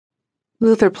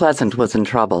Luther Pleasant was in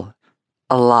trouble.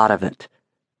 A lot of it.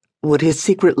 Would his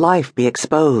secret life be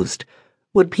exposed?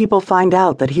 Would people find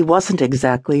out that he wasn't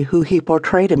exactly who he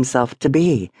portrayed himself to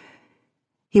be?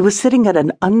 He was sitting at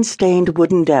an unstained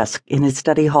wooden desk in his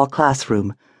study hall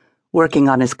classroom, working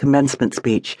on his commencement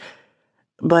speech,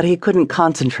 but he couldn't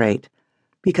concentrate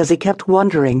because he kept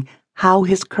wondering how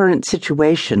his current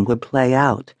situation would play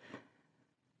out.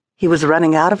 He was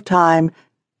running out of time,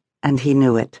 and he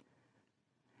knew it.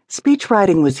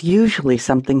 Speechwriting was usually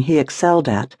something he excelled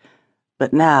at,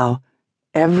 but now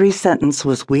every sentence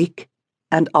was weak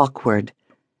and awkward.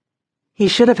 He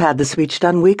should have had the speech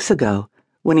done weeks ago,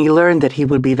 when he learned that he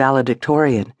would be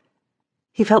valedictorian.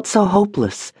 He felt so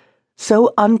hopeless,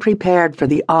 so unprepared for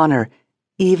the honor,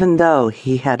 even though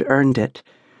he had earned it.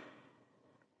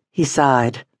 He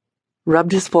sighed,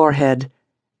 rubbed his forehead,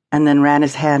 and then ran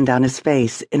his hand down his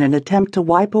face in an attempt to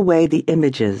wipe away the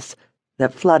images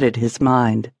that flooded his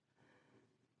mind.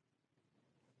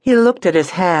 He looked at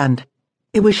his hand.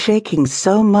 It was shaking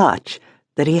so much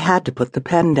that he had to put the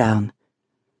pen down.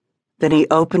 Then he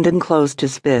opened and closed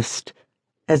his fist,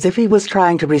 as if he was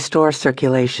trying to restore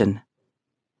circulation.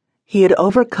 He had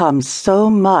overcome so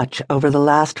much over the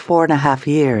last 4.5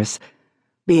 years,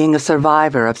 being a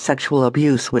survivor of sexual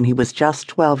abuse when he was just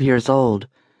 12 years old.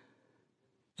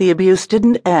 The abuse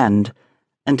didn't end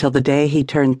until the day he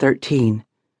turned 13.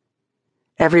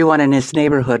 Everyone in his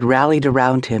neighborhood rallied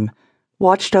around him,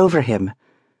 watched over him,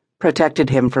 protected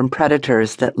him from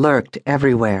predators that lurked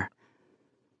everywhere.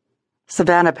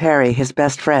 Savannah Perry, his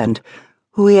best friend,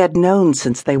 who he had known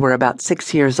since they were about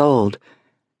 6 years old,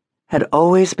 had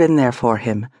always been there for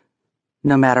him,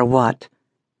 no matter what.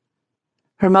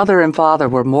 Her mother and father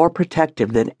were more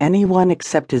protective than anyone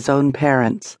except his own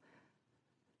parents.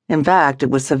 In fact, it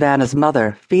was Savannah's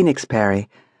mother, Phoenix Perry,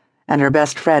 and her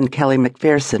best friend, Kelly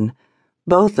McPherson,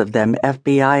 both of them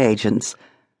FBI agents,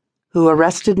 who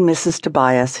arrested Mrs.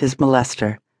 Tobias, his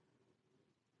molester.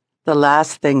 The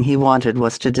last thing he wanted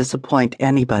was to disappoint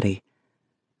anybody,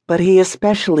 but he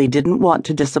especially didn't want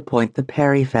to disappoint the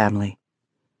Perry family.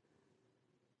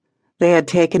 They had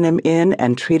taken him in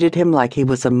and treated him like he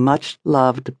was a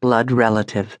much-loved blood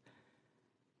relative.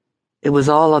 It was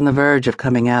all on the verge of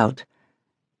coming out,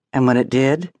 and when it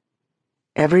did,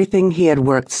 everything he had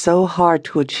worked so hard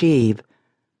to achieve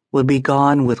would be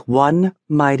gone with one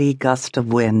mighty gust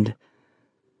of wind.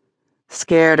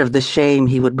 Scared of the shame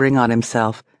he would bring on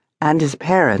himself and his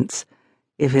parents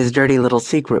if his dirty little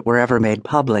secret were ever made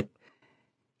public,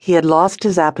 he had lost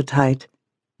his appetite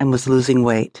and was losing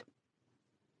weight.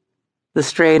 The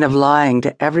strain of lying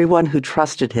to everyone who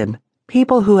trusted him,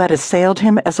 people who had assailed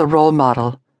him as a role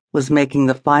model, was making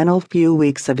the final few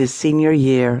weeks of his senior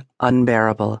year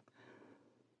unbearable.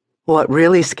 What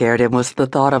really scared him was the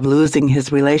thought of losing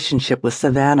his relationship with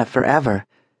Savannah forever.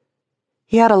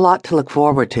 He had a lot to look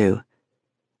forward to.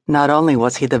 Not only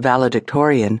was he the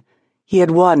valedictorian, he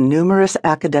had won numerous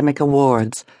academic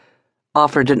awards,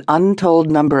 offered an untold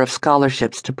number of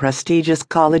scholarships to prestigious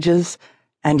colleges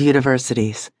and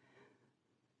universities.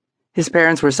 His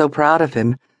parents were so proud of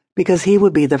him because he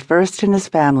would be the first in his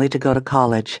family to go to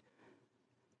college.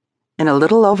 In a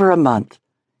little over a month,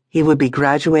 he would be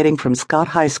graduating from Scott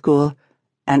High School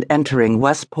and entering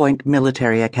West Point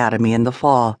Military Academy in the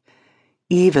fall,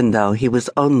 even though he was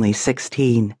only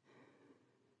 16.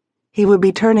 He would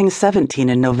be turning 17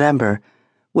 in November,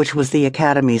 which was the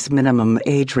Academy's minimum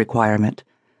age requirement.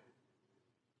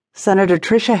 Senator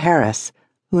Tricia Harris,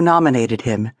 who nominated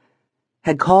him,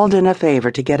 had called in a favor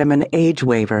to get him an age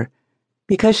waiver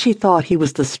because she thought he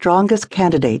was the strongest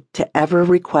candidate to ever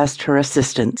request her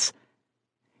assistance.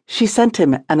 She sent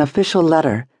him an official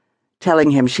letter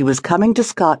telling him she was coming to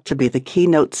Scott to be the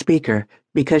keynote speaker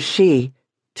because she,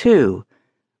 too,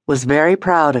 was very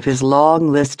proud of his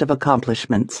long list of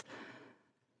accomplishments.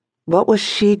 What was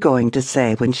she going to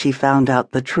say when she found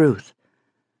out the truth?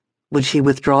 Would she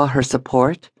withdraw her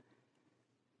support?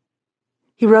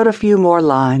 He wrote a few more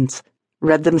lines,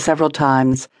 read them several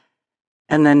times,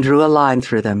 and then drew a line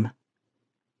through them.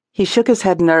 He shook his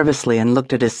head nervously and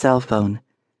looked at his cell phone.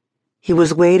 He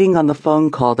was waiting on the phone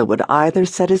call that would either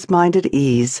set his mind at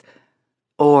ease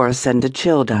or send a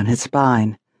chill down his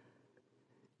spine.